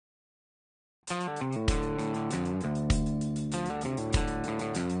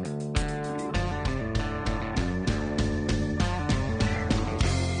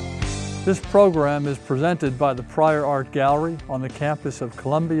This program is presented by the Pryor Art Gallery on the campus of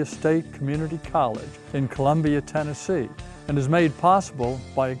Columbia State Community College in Columbia, Tennessee, and is made possible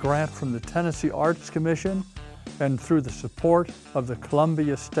by a grant from the Tennessee Arts Commission and through the support of the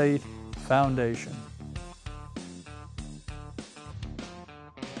Columbia State Foundation.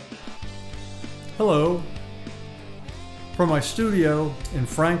 Hello, from my studio in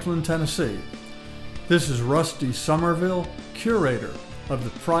Franklin, Tennessee. This is Rusty Somerville, curator of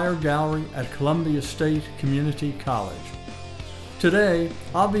the Pryor Gallery at Columbia State Community College. Today,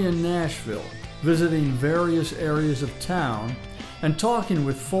 I'll be in Nashville, visiting various areas of town and talking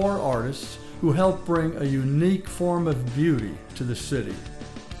with 4 artists who help bring a unique form of beauty to the city.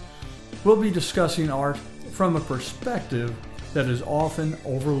 We'll be discussing art from a perspective that is often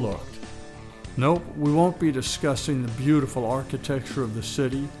overlooked. Nope, we won't be discussing the beautiful architecture of the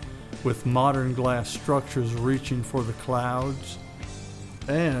city with modern glass structures reaching for the clouds.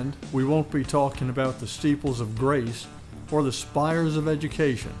 And we won't be talking about the steeples of grace or the spires of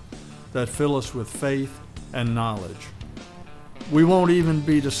education that fill us with faith and knowledge. We won't even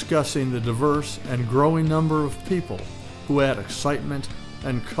be discussing the diverse and growing number of people who add excitement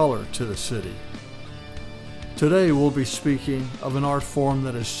and color to the city. Today we'll be speaking of an art form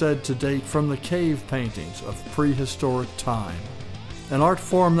that is said to date from the cave paintings of prehistoric time, an art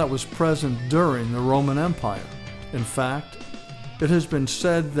form that was present during the Roman Empire. In fact, it has been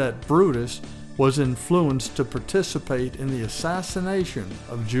said that Brutus was influenced to participate in the assassination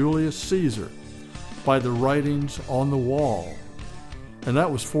of Julius Caesar by the writings on the wall, and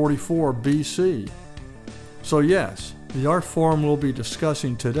that was 44 BC. So yes, the art form we'll be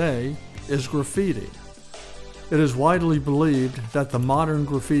discussing today is graffiti. It is widely believed that the modern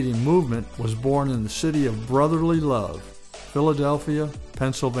graffiti movement was born in the city of brotherly love, Philadelphia,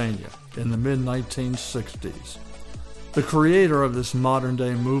 Pennsylvania, in the mid-1960s. The creator of this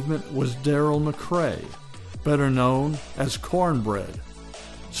modern-day movement was Darrell McCray, better known as Cornbread.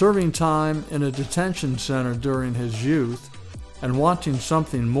 Serving time in a detention center during his youth and wanting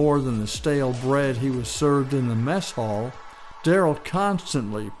something more than the stale bread he was served in the mess hall, Darrell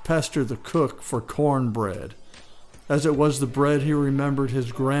constantly pestered the cook for cornbread, as it was the bread he remembered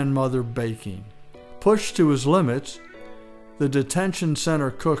his grandmother baking. Pushed to his limits, the detention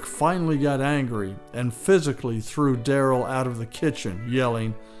center cook finally got angry and physically threw Darrell out of the kitchen,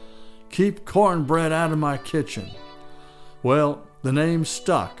 yelling, "Keep cornbread out of my kitchen." Well, the name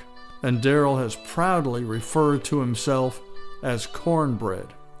stuck, and Darrell has proudly referred to himself as Cornbread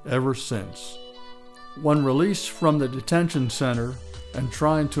ever since. When released from the detention center and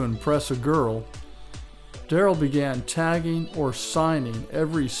trying to impress a girl, Darrell began tagging or signing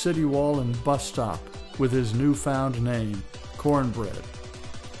every city wall and bus stop with his newfound name, Cornbread.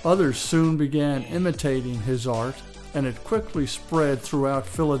 Others soon began imitating his art, and it quickly spread throughout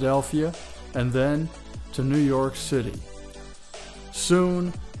Philadelphia and then to New York City.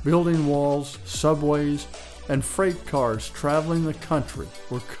 Soon, building walls, subways, and freight cars traveling the country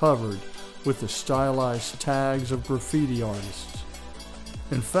were covered with the stylized tags of graffiti artists.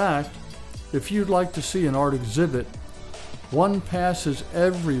 In fact, if you'd like to see an art exhibit, one passes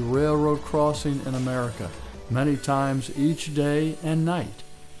every railroad crossing in America, many times each day and night,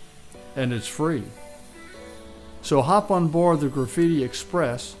 and it's free. So hop on board the Graffiti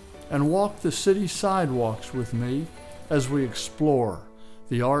Express and walk the city sidewalks with me as we explore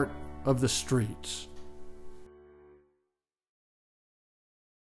the art of the streets.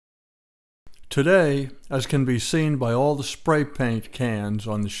 Today, as can be seen by all the spray paint cans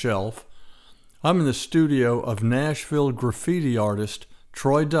on the shelf, I'm in the studio of Nashville graffiti artist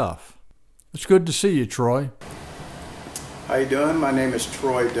Troy Duff. It's good to see you, Troy. How you doing? My name is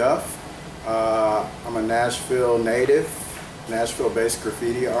Troy Duff. I'm a Nashville native, Nashville-based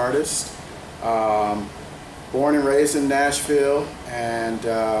graffiti artist. Born and raised in Nashville, and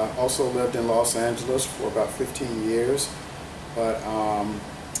also lived in Los Angeles for about 15 years. But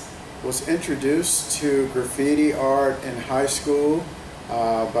was introduced to graffiti art in high school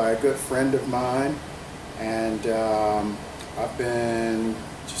by a good friend of mine, and I've been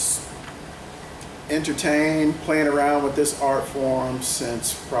just entertained playing around with this art form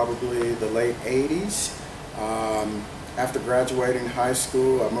since probably the late 80s. After graduating high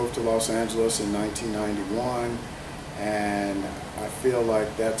school, I moved to Los Angeles in 1991, and I feel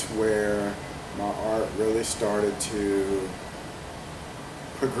like that's where my art really started to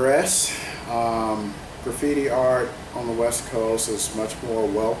progress. Graffiti art on the West Coast is much more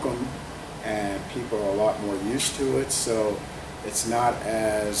welcome, and people are a lot more used to it. So It's not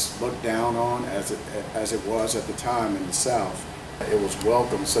as looked down on as it was at the time in the South. It was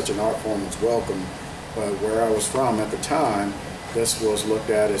welcome, such an art form was welcome, but where I was from at the time, this was looked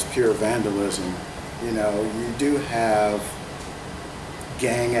at as pure vandalism. You know, you do have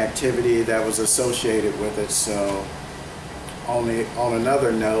gang activity that was associated with it, so on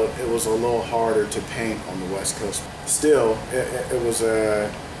another note, it was a little harder to paint on the West Coast. Still, it was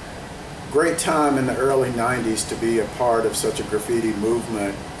a great time in the early 90s to be a part of such a graffiti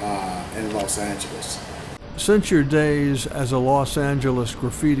movement in Los Angeles. Since your days as a Los Angeles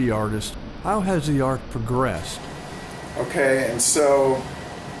graffiti artist, how has the art progressed? Okay, and so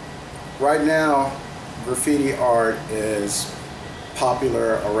right now, graffiti art is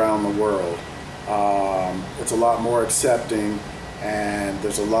popular around the world. It's a lot more accepting, and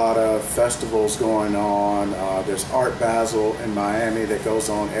there's a lot of festivals going on. There's Art Basel in Miami that goes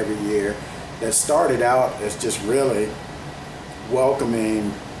on every year that started out as just really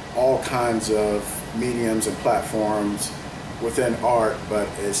welcoming all kinds of mediums and platforms within art, but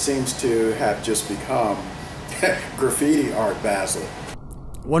it seems to have just become Graffiti Art Basel.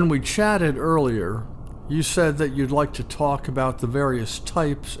 When we chatted earlier, you said that you'd like to talk about the various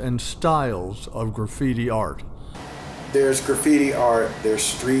types and styles of graffiti art. There's graffiti art, there's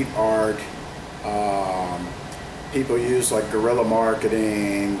street art, people use like guerrilla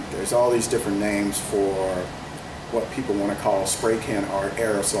marketing, there's all these different names for what people want to call spray can art,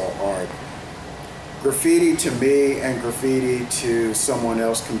 aerosol art. Graffiti to me and graffiti to someone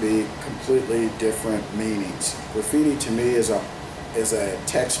else can be completely different meanings. Graffiti to me is a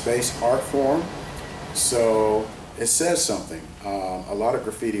text-based art form, so it says something. A lot of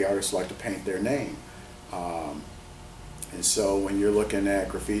graffiti artists like to paint their name. And so when you're looking at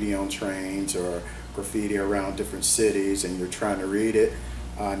graffiti on trains or graffiti around different cities and you're trying to read it,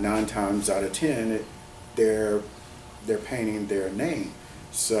 9 times out of 10, they're painting their name.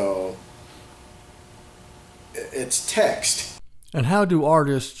 So it's text. And how do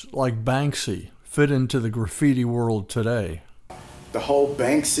artists like Banksy fit into the graffiti world today? The whole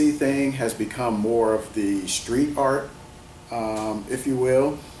Banksy thing has become more of the street art, if you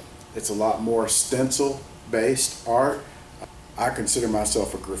will. It's a lot more stencil-based art. I consider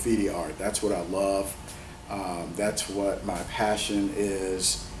myself a graffiti art. That's what I love. That's what my passion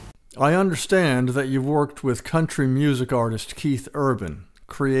is. I understand that you've worked with country music artist Keith Urban,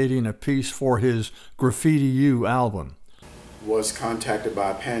 creating a piece for his Graffiti U album. Was contacted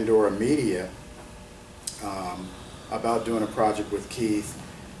by Pandora Media about doing a project with Keith,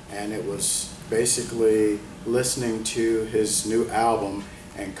 and it was basically listening to his new album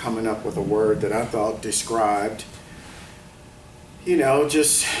and coming up with a word that I thought described, you know,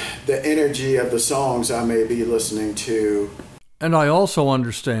 just the energy of the songs I may be listening to. And I also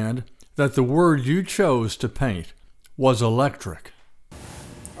understand that the word you chose to paint was electric.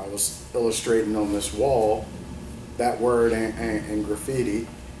 I was illustrating on this wall that word and graffiti,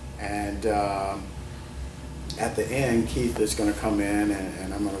 and at the end Keith is going to come in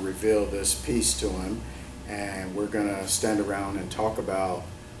and I'm going to reveal this piece to him, and we're going to stand around and talk about,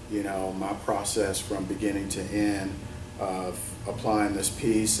 you know, my process from beginning to end of applying this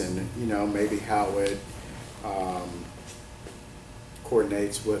piece, and you know, maybe how it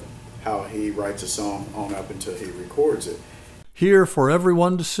coordinates with how he writes a song on up until he records it. Here for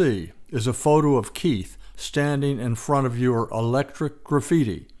everyone to see is a photo of Keith standing in front of your electric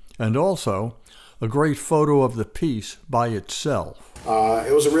graffiti, and also a great photo of the piece by itself.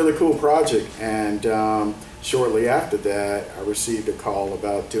 It was a really cool project, and shortly after that I received a call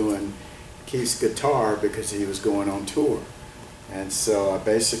about doing Keith's guitar because he was going on tour. And so I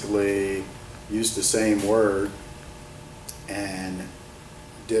basically used the same word and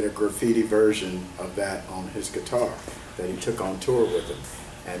did a graffiti version of that on his guitar that he took on tour with him.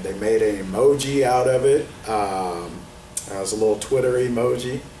 And they made an emoji out of it. It was a little Twitter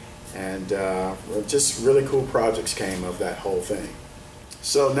emoji. And just really cool projects came of that whole thing.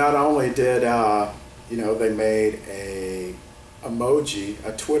 So not only did, you know, they made a emoji,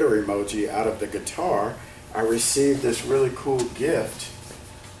 a Twitter emoji out of the guitar, I received this really cool gift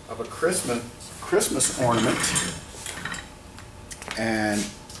of a Christmas ornament, and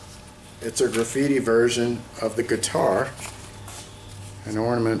it's a graffiti version of the guitar, an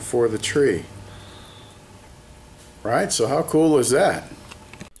ornament for the tree. Right? So how cool is that?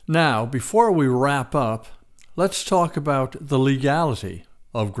 Now, before we wrap up, let's talk about the legality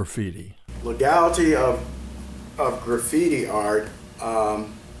of graffiti. Legality of graffiti art,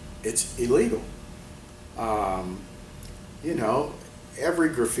 it's illegal. You know, every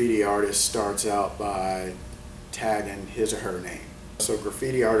graffiti artist starts out by tagging his or her name. So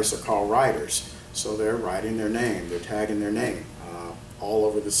graffiti artists are called writers. So they're writing their name, they're tagging their name. all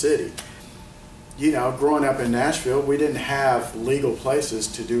over the city. You know, growing up in Nashville, we didn't have legal places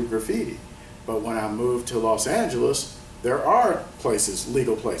to do graffiti. But when I moved to Los Angeles, there are places,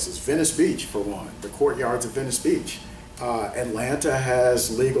 legal places. Venice Beach, for one, the courtyards of Venice Beach. Atlanta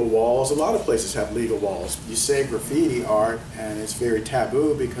has legal walls. A lot of places have legal walls. You say graffiti art, and it's very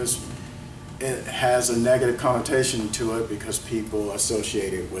taboo because it has a negative connotation to it because people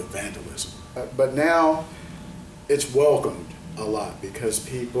associate it with vandalism. But now it's welcomed a lot because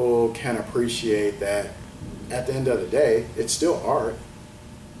people can appreciate that at the end of the day, it's still art.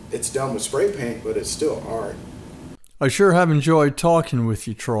 It's done with spray paint, but it's still art. I sure have enjoyed talking with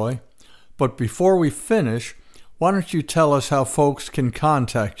you, Troy. But before we finish, why don't you tell us how folks can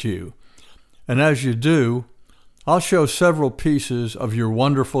contact you? And as you do, I'll show several pieces of your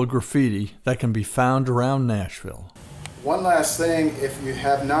wonderful graffiti that can be found around Nashville. One last thing, if you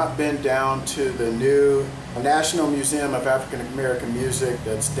have not been down to the new National Museum of African American Music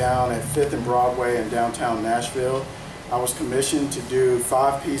that's down at 5th and Broadway in downtown Nashville, I was commissioned to do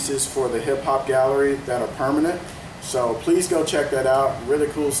 5 pieces for the Hip Hop Gallery that are permanent. So please go check that out, really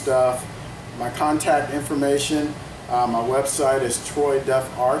cool stuff. My contact information, my website is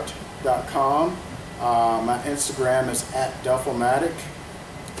troyduffart.com. My Instagram is @Duffomatic.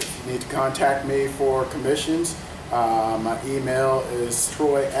 If you need to contact me for commissions, my email is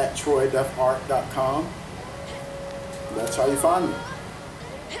troy@troyduffart.com. That's how you find me.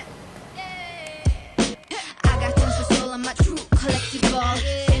 I got tons of soul on my true collectible.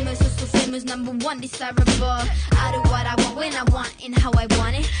 Famous, so famous, #1 desirable. I do what I want when I want and how I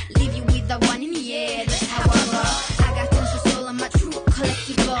want it. Leave you with the one in the air. That's how I roll. I got tons of soul on my true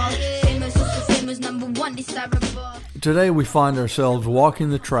collectible. Famous, so famous, #1 desirable. Today we find ourselves walking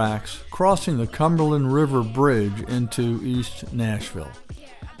the tracks, crossing the Cumberland River Bridge into East Nashville.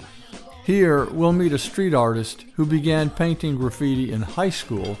 Here we'll meet a street artist who began painting graffiti in high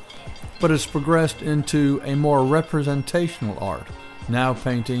school, but has progressed into a more representational art, now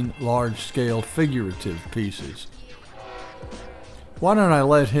painting large-scale figurative pieces. Why don't I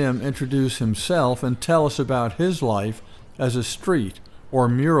let him introduce himself and tell us about his life as a street or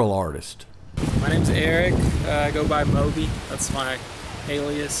mural artist. My name's Eric. I go by Moby. That's my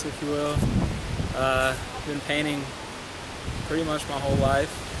alias, if you will. Been painting pretty much my whole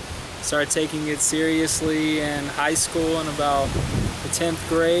life. Started taking it seriously in high school in about the 10th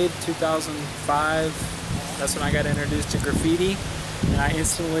grade, 2005. That's when I got introduced to graffiti, and I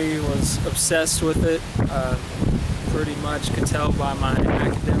instantly was obsessed with it. Pretty much could tell by my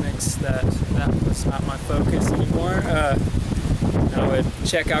academics that was not my focus anymore. I would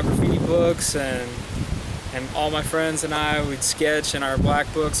check out graffiti books, and all my friends and I would sketch in our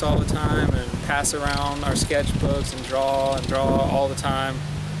black books all the time and pass around our sketchbooks and draw all the time.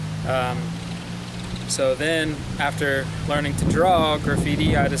 So then, after learning to draw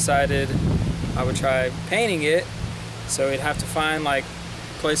graffiti, I decided I would try painting it. So we'd have to find like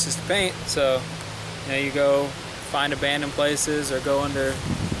places to paint. So you go find abandoned places or go under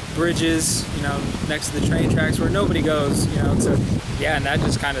bridges, next to the train tracks where nobody goes, So yeah, and that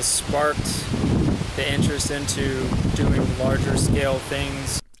just kind of sparked the interest into doing larger scale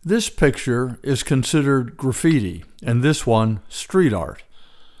things. This picture is considered graffiti, and this one street art.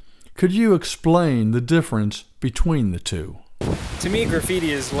 Could you explain the difference between the two? To me,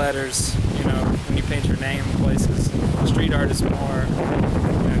 graffiti is letters, when you paint your name in places. Street art is more,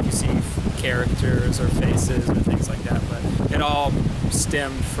 you see characters or faces or things like that, but it all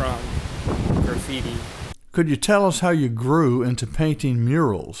stemmed from graffiti. Could you tell us how you grew into painting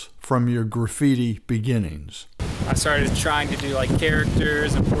murals from your graffiti beginnings? I started trying to do like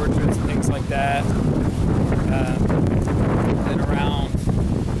characters and portraits and things like that. Then around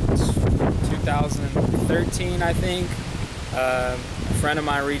 2013, I think, a friend of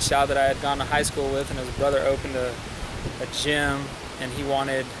mine reached out that I had gone to high school with, and his brother opened a gym, and he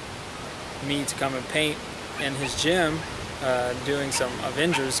wanted me to come and paint in his gym, doing some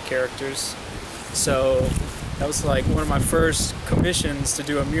Avengers characters. So that was like one of my first commissions to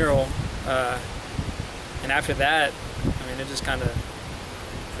do a mural. And after that, it just kind of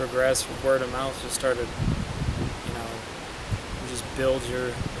progressed. Word of mouth just started, you just build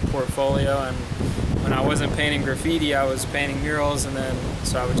your portfolio. And when I wasn't painting graffiti, I was painting murals, and then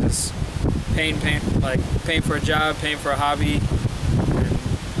so I would just paint for a job, paint for a hobby, and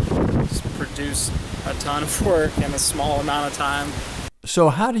just produce a ton of work in a small amount of time. So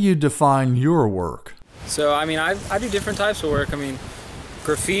how do you define your work? So I do different types of work.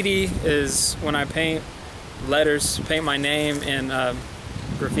 Graffiti is when I paint letters, paint my name in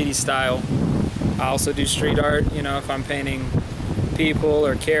graffiti style. I also do street art, if I'm painting people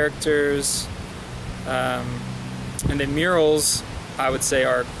or characters. And then murals I would say,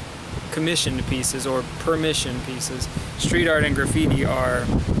 are commissioned pieces or permission pieces. Street art and graffiti are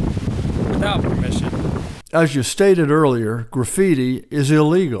without permission. As you stated earlier, graffiti is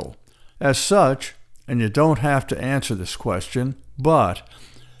illegal. As such, and you don't have to answer this question, but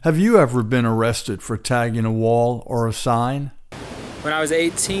have you ever been arrested for tagging a wall or a sign? When I was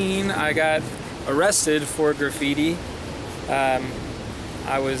 18, I got arrested for graffiti.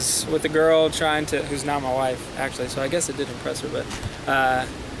 I was with a girl who's not my wife, actually, so I guess it did impress her, but,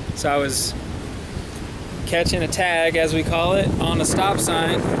 so I was catching a tag, as we call it, on a stop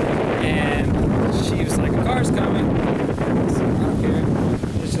sign, and she was like, a car's coming. So I don't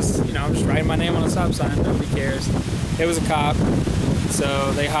care. It's just, I'm just writing my name on a stop sign, nobody cares. It was a cop,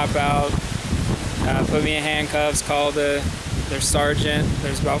 so they hop out, put me in handcuffs, call their sergeant.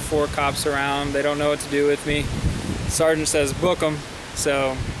 There's about 4 cops around. They don't know what to do with me. Sergeant says, book them.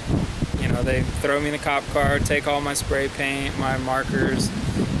 So, they throw me in the cop car, take all my spray paint, my markers,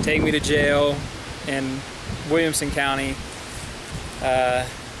 take me to jail in Williamson County. And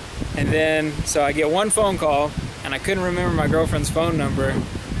then, so I get one phone call, and I couldn't remember my girlfriend's phone number,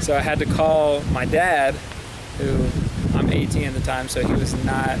 so I had to call my dad, who, I'm 18 at the time, so he was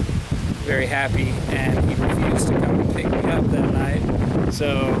not very happy, and he refused to come and pick me up that night.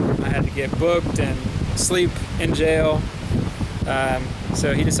 So I had to get booked and sleep in jail.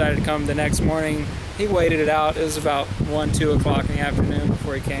 So he decided to come the next morning. He waited it out. It was about 1, 2 o'clock in the afternoon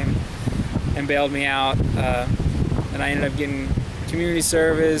before he came and bailed me out. And I ended up getting community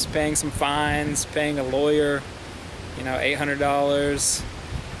service, paying some fines, paying a lawyer, $800.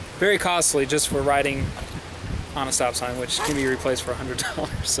 Very costly just for writing on a stop sign, which can be replaced for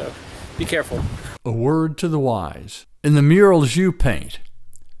 $100. So be careful. A word to the wise. In the murals you paint,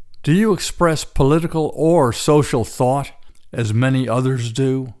 do you express political or social thought as many others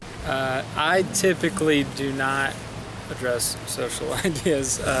do? I typically do not address social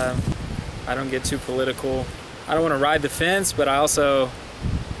ideas. I don't get too political. I don't want to ride the fence, but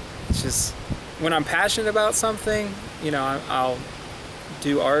it's just, when I'm passionate about something, I'll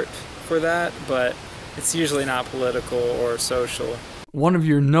do art for that, but it's usually not political or social. One of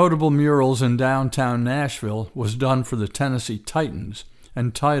your notable murals in downtown Nashville was done for the Tennessee Titans,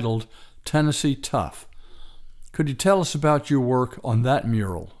 entitled Tennessee Tough. Could you tell us about your work on that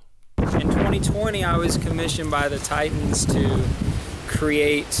mural? In 2020, I was commissioned by the Titans to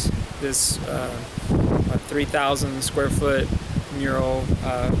create this 3,000 square foot mural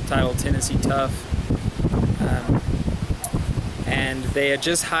titled Tennessee Tough. And they had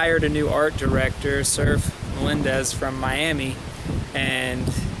just hired a new art director, Surf Melendez from Miami, and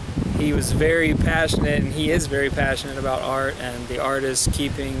he was very passionate, and he is very passionate about art and the artists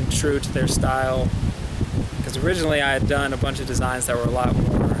keeping true to their style. Because originally I had done a bunch of designs that were a lot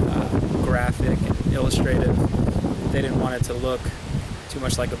more graphic and illustrative. They didn't want it to look too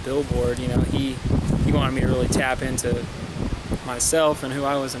much like a billboard. He wanted me to really tap into myself and who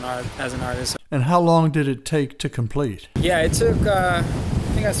I was as an artist. And how long did it take to complete? Yeah, it took, I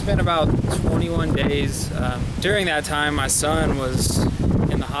think I spent about 21 days. During that time, my son was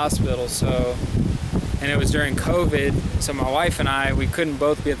in the hospital, and it was during COVID, so my wife and I, we couldn't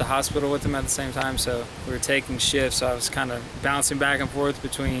both be at the hospital with him at the same time, so we were taking shifts, so I was kind of bouncing back and forth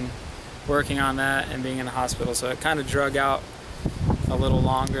between working on that and being in the hospital, so it kind of drug out a little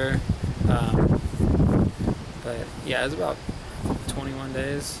longer. But yeah, it was about 21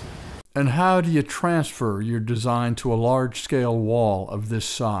 days. And how do you transfer your design to a large-scale wall of this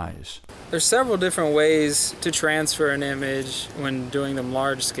size? There's several different ways to transfer an image when doing them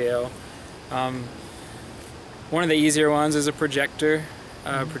large scale. One of the easier ones is a projector.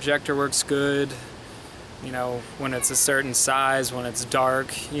 Projector works good, when it's a certain size, when it's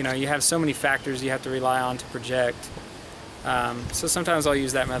dark. You have so many factors you have to rely on to project. So sometimes I'll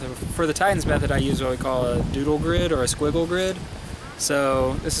use that method. For the Titans method, I use what we call a doodle grid or a squiggle grid.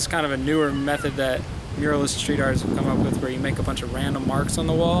 So this is kind of a newer method that muralist street artists have come up with, where you make a bunch of random marks on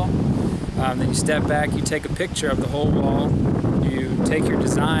the wall. Then you step back, you take a picture of the whole wall, you take your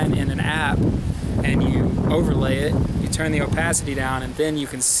design in an app, and you overlay it, you turn the opacity down, and then you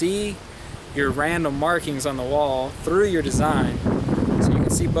can see your random markings on the wall through your design. So you can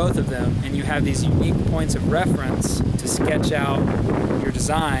see both of them, and you have these unique points of reference to sketch out your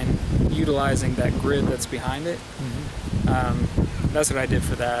design utilizing that grid that's behind it. That's what I did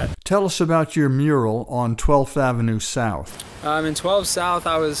for that. Tell us about your mural on 12th Avenue South. In 12 South,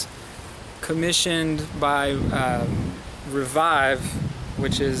 I was commissioned by Revive,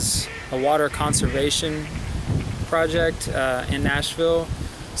 which is a water conservation project in Nashville.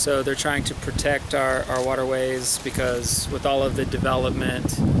 So they're trying to protect our waterways, because with all of the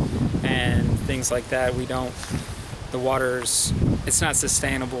development and things like that, the water's it's not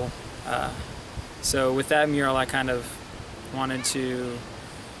sustainable. So with that mural, I kind of wanted to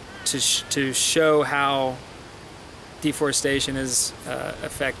show how deforestation is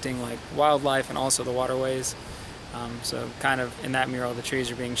affecting like wildlife and also the waterways. So kind of in that mural, the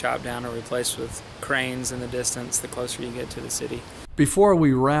trees are being chopped down or replaced with cranes in the distance the closer you get to the city. Before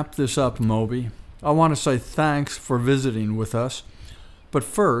we wrap this up, Moby, I want to say thanks for visiting with us. But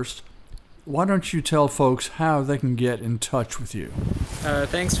first, why don't you tell folks how they can get in touch with you?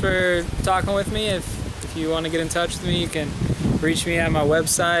 Thanks for talking with me. If you want to get in touch with me, you can reach me at my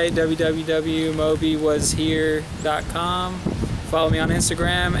website, www.mobywashere.com. Follow me on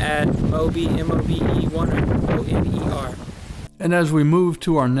Instagram at Moby, MOBE1ONER. And as we move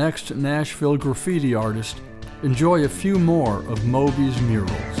to our next Nashville graffiti artist, enjoy a few more of Moby's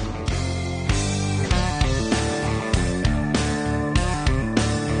murals.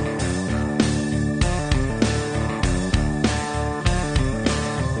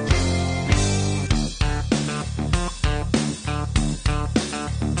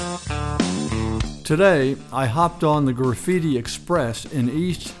 Today, I hopped on the Graffiti Express in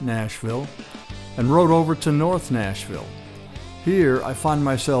East Nashville and rode over to North Nashville. Here, I find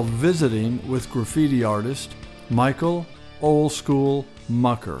myself visiting with graffiti artist Michael Old School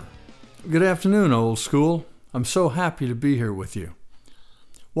Mucker. Good afternoon, Old School. I'm so happy to be here with you.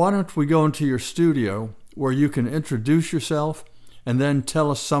 Why don't we go into your studio where you can introduce yourself and then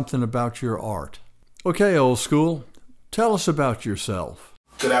tell us something about your art. Okay, Old School, tell us about yourself.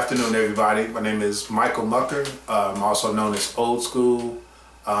 Good afternoon, everybody. My name is Michael Mucker. I'm also known as Old School,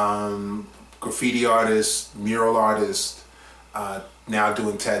 graffiti artist, mural artist, now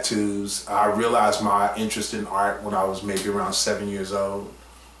doing tattoos. I realized my interest in art when I was maybe around 7 years old.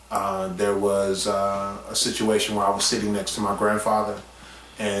 There was a situation where I was sitting next to my grandfather,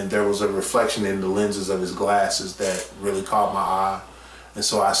 and there was a reflection in the lenses of his glasses that really caught my eye. And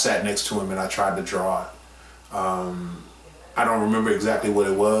so I sat next to him and I tried to draw it. I don't remember exactly what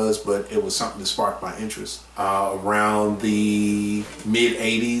it was, but it was something that sparked my interest. Around the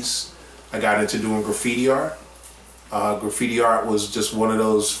mid-'80s, I got into doing graffiti art. Graffiti art was just one of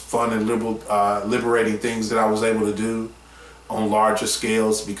those fun and liberating things that I was able to do on larger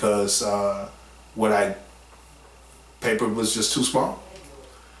scales because what I papered was just too small.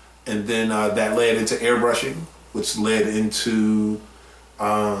 And then that led into airbrushing, which led into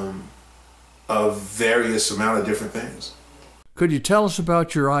a various amount of different things. Could you tell us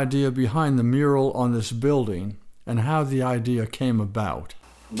about your idea behind the mural on this building and how the idea came about?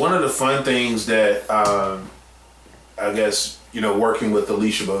 One of the fun things that I guess, working with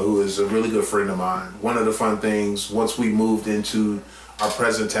Alicia, who is a really good friend of mine, one of the fun things once we moved into our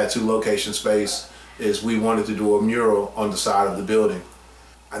present tattoo location space is we wanted to do a mural on the side of the building.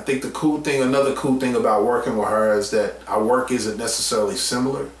 I think another cool thing about working with her is that our work isn't necessarily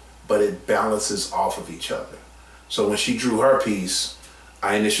similar, but it balances off of each other. So when she drew her piece,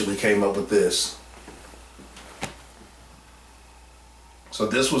 I initially came up with this. So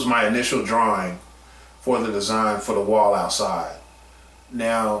this was my initial drawing for the design for the wall outside.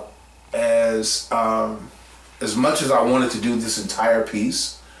 Now, as much as I wanted to do this entire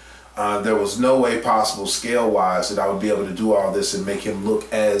piece, there was no way possible scale-wise that I would be able to do all this and make him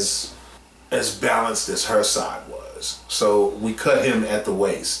look as balanced as her side was. So we cut him at the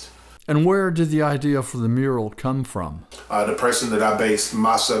waist. And where did the idea for the mural come from? The person that I based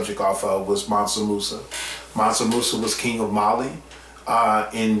my subject off of was Mansa Musa. Mansa Musa was king of Mali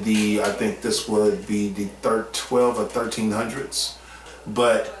in the, I think this would be the 12 or 1300s.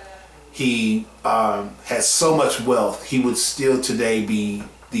 But he had so much wealth, he would still today be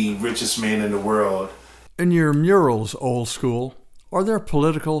the richest man in the world. In your murals, Old School, are there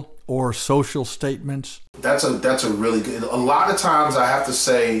political or social statements? That's a really good, a lot of times I have to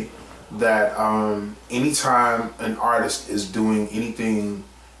say that anytime an artist is doing anything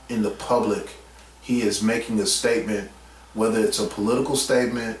in the public, he is making a statement, whether it's a political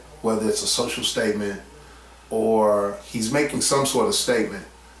statement, whether it's a social statement, or he's making some sort of statement.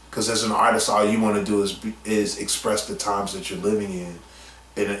 Because as an artist, all you want to do is express the times that you're living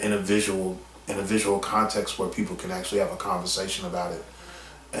in a visual context where people can actually have a conversation about it.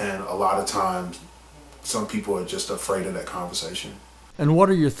 And a lot of times, some people are just afraid of that conversation. And what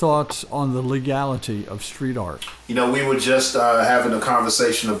are your thoughts on the legality of street art? We were just having a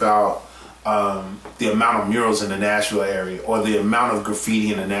conversation about the amount of murals in the Nashville area, or the amount of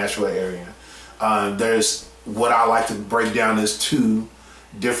graffiti in the Nashville area. There's what I like to break down as two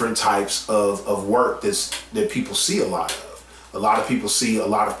different types of work that people see a lot of. A lot of people see a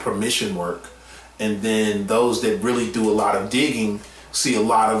lot of permission work, and then those that really do a lot of digging see a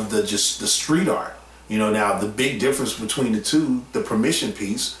lot of the street art. You know, now the big difference between the two, the permission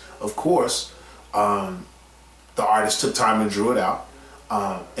piece, of course, the artist took time and drew it out,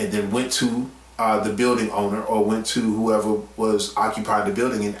 and then went to the building owner or went to whoever was occupying the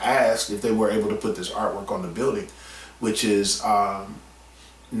building and asked if they were able to put this artwork on the building, which is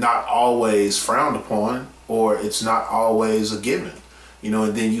not always frowned upon, or it's not always a given. You know,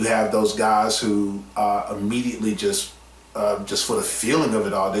 and then you have those guys who immediately just for the feeling of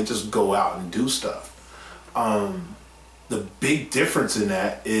it all, they just go out and do stuff. The big difference in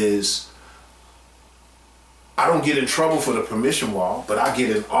that is I don't get in trouble for the permission wall, but I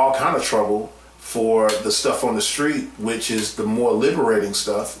get in all kind of trouble for the stuff on the street, which is the more liberating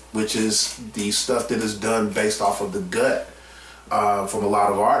stuff, which is the stuff that is done based off of the gut from a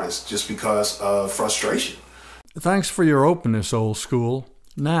lot of artists, just because of frustration. Thanks for your openness, Old School.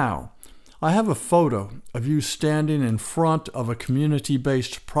 Now, I have a photo of you standing in front of a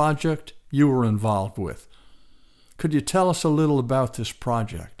community-based project you were involved with. Could you tell us a little about this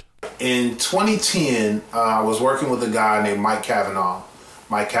project? In 2010, I was working with a guy named Mike Cavanaugh.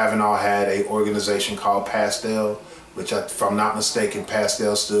 Mike Cavanaugh had an organization called PASTEL, which, if I'm not mistaken,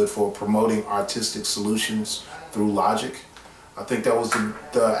 PASTEL stood for Promoting Artistic Solutions Through Logic. I think that was the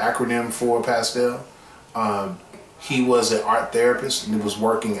acronym for PASTEL. He was an art therapist and he was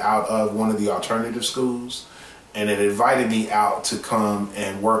working out of one of the alternative schools, and it invited me out to come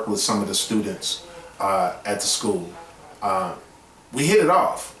and work with some of the students at the school. We hit it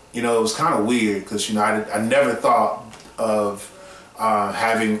off. You know, it was kind of weird because, you know, I never thought of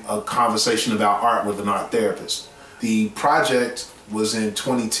having a conversation about art with an art therapist. The project was in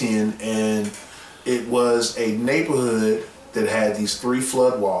 2010, and it was a neighborhood that had these 3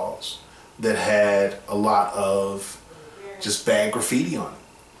 flood walls that had a lot of just bad graffiti on it.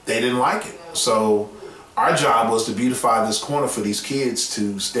 They didn't like it. So our job was to beautify this corner for these kids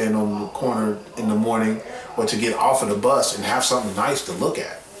to stand on the corner in the morning or to get off of the bus and have something nice to look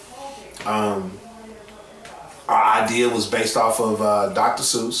at. Our idea was based off of Dr.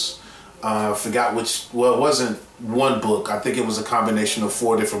 Seuss. I forgot which, well, it wasn't one book. I think it was a combination of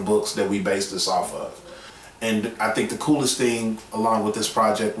 4 different books that we based this off of. And I think the coolest thing along with this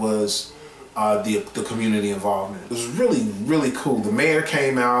project was the community involvement. It was really, really cool. The mayor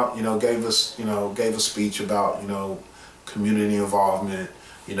came out, you know, gave a speech about, you know, community involvement,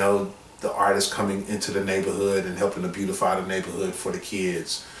 you know, the artists coming into the neighborhood and helping to beautify the neighborhood for the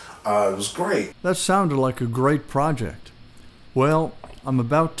kids. It was great. That sounded like a great project. Well, I'm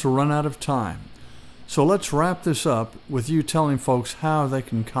about to run out of time. So let's wrap this up with you telling folks how they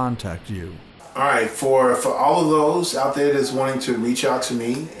can contact you. All right, for all of those out there that's wanting to reach out to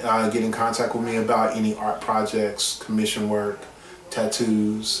me, get in contact with me about any art projects, commission work,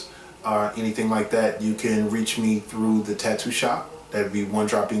 tattoos, anything like that, you can reach me through the tattoo shop. That'd be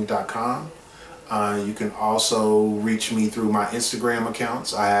onedropinc.com. You can also reach me through my Instagram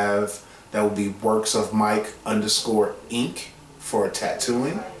accounts. That would be worksofmike_Inc. for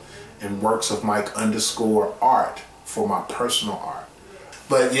tattooing, and worksofmike_art for my personal art.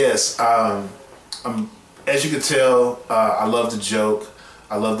 But yes, as you can tell, I love to joke,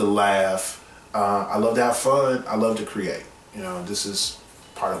 I love to laugh, I love to have fun, I love to create. You know, this is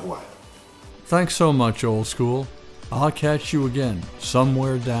part of who I am. Thanks so much, Old School. I'll catch you again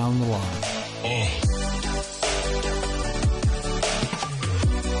somewhere down the line.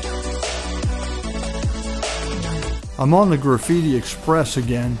 I'm on the Graffiti Express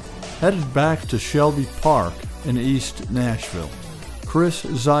again, headed back to Shelby Park in East Nashville. Chris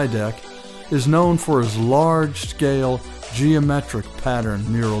Zidek is known for his large-scale geometric pattern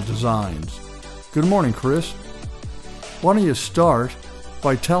mural designs. Good morning, Chris. Why don't you start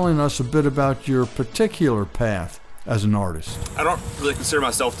by telling us a bit about your particular path as an artist? I don't really consider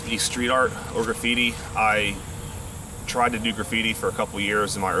myself to be street art or graffiti. I tried to do graffiti for a couple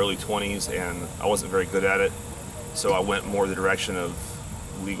years in my early 20s and I wasn't very good at it. So I went more the direction of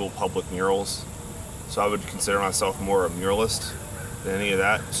legal public murals. So I would consider myself more a muralist than any of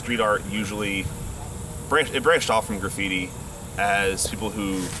that. Street art usually branched off from graffiti as people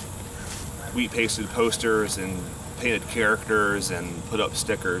who pasted posters and painted characters and put up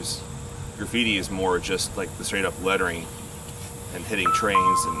stickers. Graffiti is more just like the straight up lettering and hitting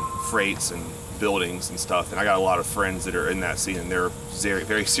trains and freights and buildings and stuff. And I got a lot of friends that are in that scene and they're very,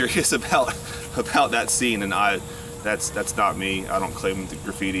 very serious about that scene, and that's not me. I don't claim the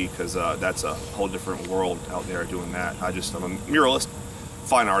graffiti because that's a whole different world out there doing that. I'm a muralist,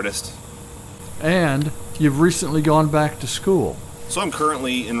 fine artist. And you've recently gone back to school. So I'm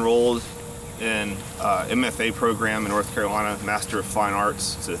currently enrolled in MFA program in North Carolina, Master of Fine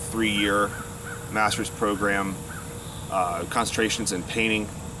Arts. It's a 3-year master's program, concentrations in painting,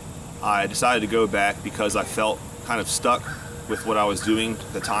 I decided to go back because I felt kind of stuck with what I was doing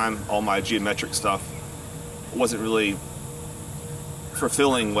at the time. All my geometric stuff wasn't really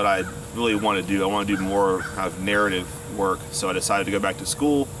fulfilling what I really want to do. I want to do more kind of narrative work, so I decided to go back to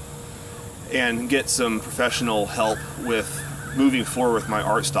school and get some professional help with moving forward with my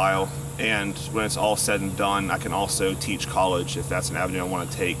art style. And when it's all said and done, I can also teach college if that's an avenue I want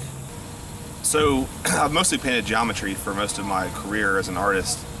to take. So I've mostly painted geometry for most of my career as an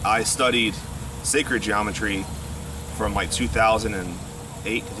artist. I studied sacred geometry from like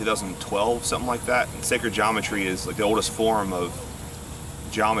 2008 to 2012, something like that. And sacred geometry is like the oldest form of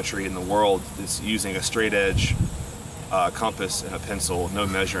geometry in the world. It's using a straight edge compass and a pencil, no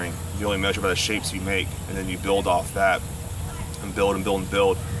measuring. You only measure by the shapes you make, and then you build off that and build and build and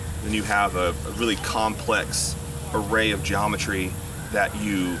build. Then you have a really complex array of geometry that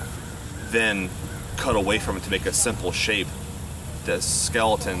you then cut away from it to make a simple shape. The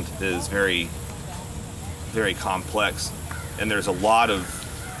skeleton is very, very complex, and there's a lot of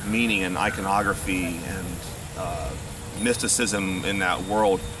meaning and iconography and mysticism in that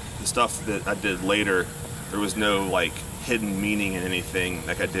world. The stuff that I did later, there was no like hidden meaning in anything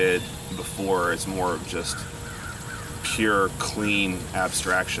like I did before. It's more of just pure, clean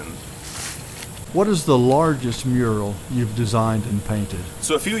abstraction. What is the largest mural you've designed and painted?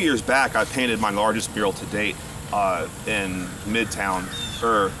 So a few years back, I painted my largest mural to date in Midtown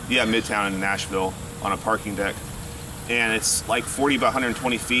in Nashville on a parking deck. And it's like 40 by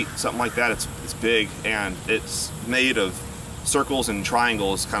 120 feet, something like that. It's big, and it's made of circles and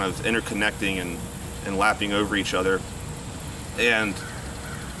triangles kind of interconnecting and lapping over each other. And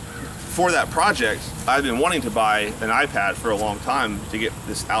for that project, I've been wanting to buy an iPad for a long time to get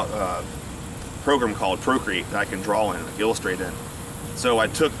this program called Procreate that I can draw in, like illustrate in. So I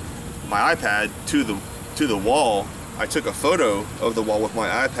took my iPad to the wall. I took a photo of the wall with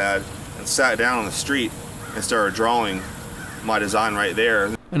my iPad and sat down on the street and started drawing my design right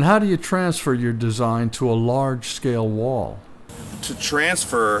there. And how do you transfer your design to a large-scale wall? To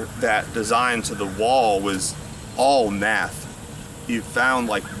transfer that design to the wall was all math. You found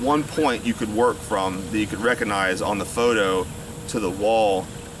like one point you could work from that you could recognize on the photo to the wall,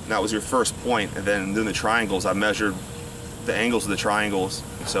 and that was your first point. And then the triangles, I measured the angles of the triangles.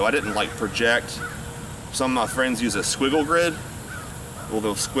 So I didn't like project. Some of my friends use a squiggle grid. Well,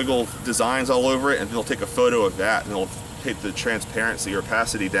 they'll squiggle designs all over it, and they'll take a photo of that, and they'll take the transparency or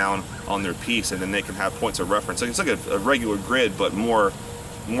opacity down on their piece, and then they can have points of reference. So it's like a regular grid, but more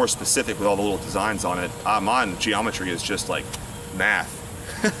specific with all the little designs on it. Mine geometry is just like math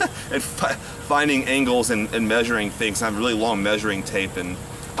and finding angles and measuring things. I have really long measuring tape, and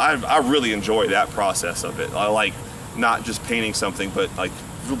I really enjoy that process of it. I like not just painting something, but like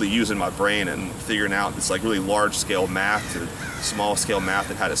really using my brain and figuring out this like really large scale math to small scale math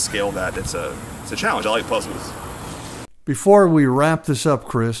and how to scale that. It's a challenge. I like puzzles. Before we wrap this up,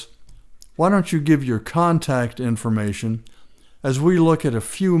 Chris, why don't you give your contact information as we look at a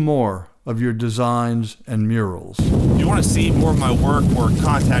few more of your designs and murals? If you want to see more of my work or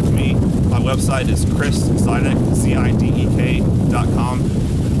contact me, my website is chrissidek, CIDEK.com.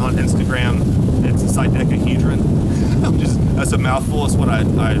 On Instagram, it's Sidekahedron. That's a mouthful. It's what I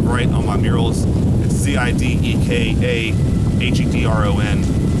write on my murals. It's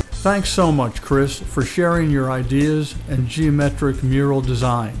CIDEKAHEDRON. Thanks so much, Chris, for sharing your ideas and geometric mural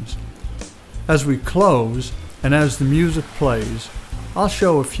designs. As we close, and as the music plays, I'll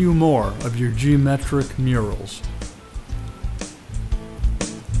show a few more of your geometric murals.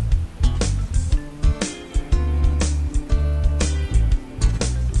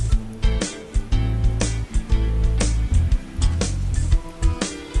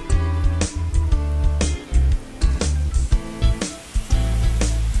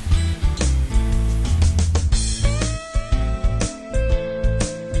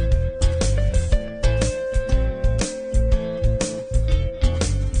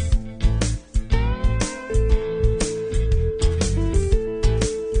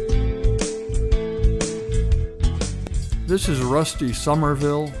 This is Rusty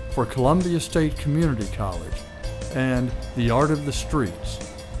Somerville for Columbia State Community College and The Art of the Streets,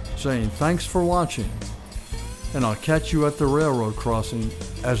 saying thanks for watching, and I'll catch you at the railroad crossing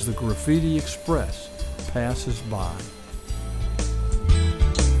as the Graffiti Express passes by.